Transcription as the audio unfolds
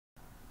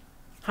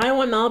Hi,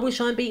 everyone, Malibu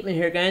Sean Bateman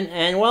here again,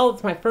 and well,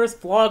 it's my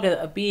first vlog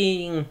of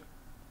being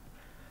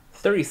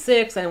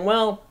 36, and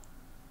well,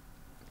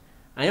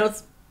 I know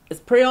it's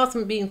pretty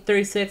awesome being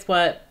 36,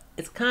 but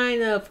it's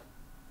kind of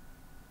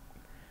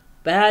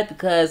bad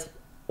because,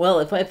 well,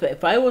 if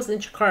I was in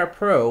Chikara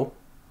Pro,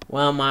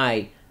 well,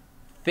 my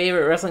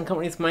favorite wrestling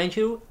companies, mind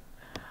you,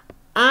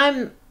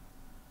 I'm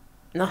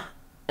not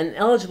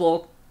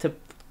ineligible to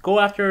go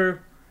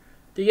after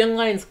the Young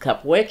Lions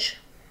Cup, which,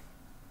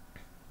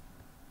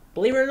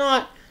 believe it or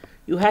not,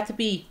 you have to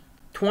be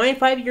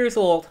 25 years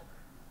old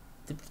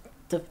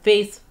to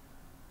face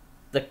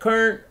the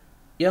current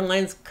Young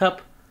Lions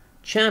Cup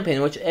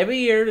champion, which every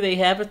year they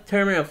have a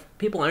tournament of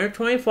people under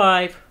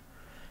 25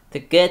 to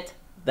get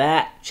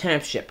that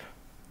championship,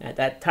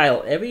 that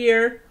title. Every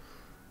year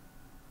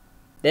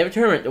they have a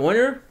tournament. The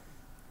winner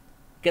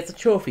gets a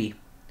trophy.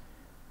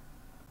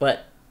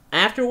 But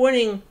after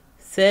winning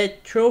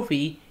said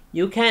trophy,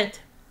 you can't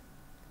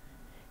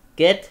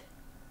get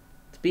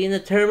to be in the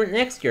tournament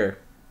next year.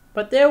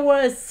 But there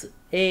was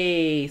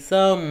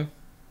some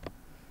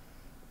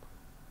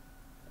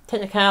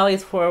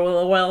technicalities for a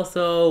little while,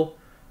 so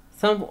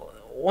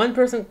one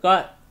person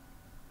got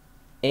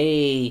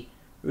a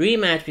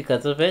rematch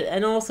because of it,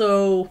 and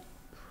also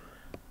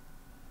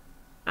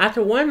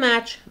after one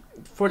match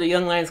for the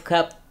Young Lions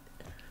Cup,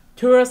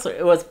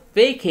 it was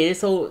vacated.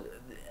 So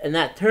in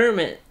that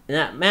tournament, in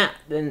that match,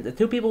 then the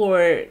two people who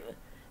were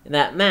in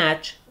that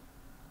match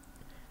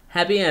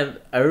having a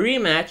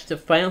rematch to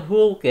find out who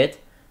will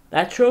get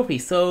that trophy.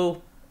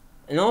 So,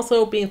 and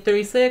also being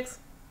 36,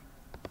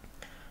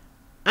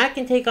 I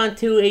can take on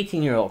two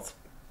 18-year-olds,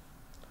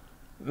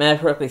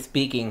 metaphorically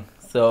speaking.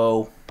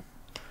 So,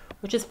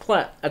 which is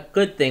a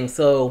good thing.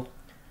 So,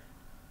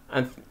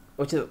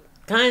 which is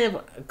kind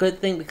of a good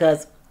thing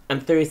because I'm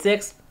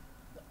 36,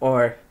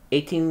 or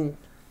 18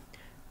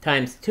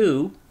 times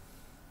 2.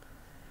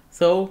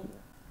 So,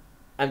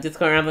 I'm just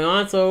going rambling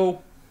on.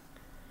 So,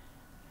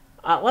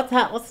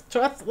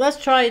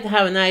 let's try to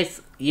have a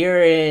nice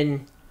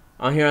year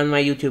on here on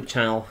my YouTube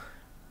channel.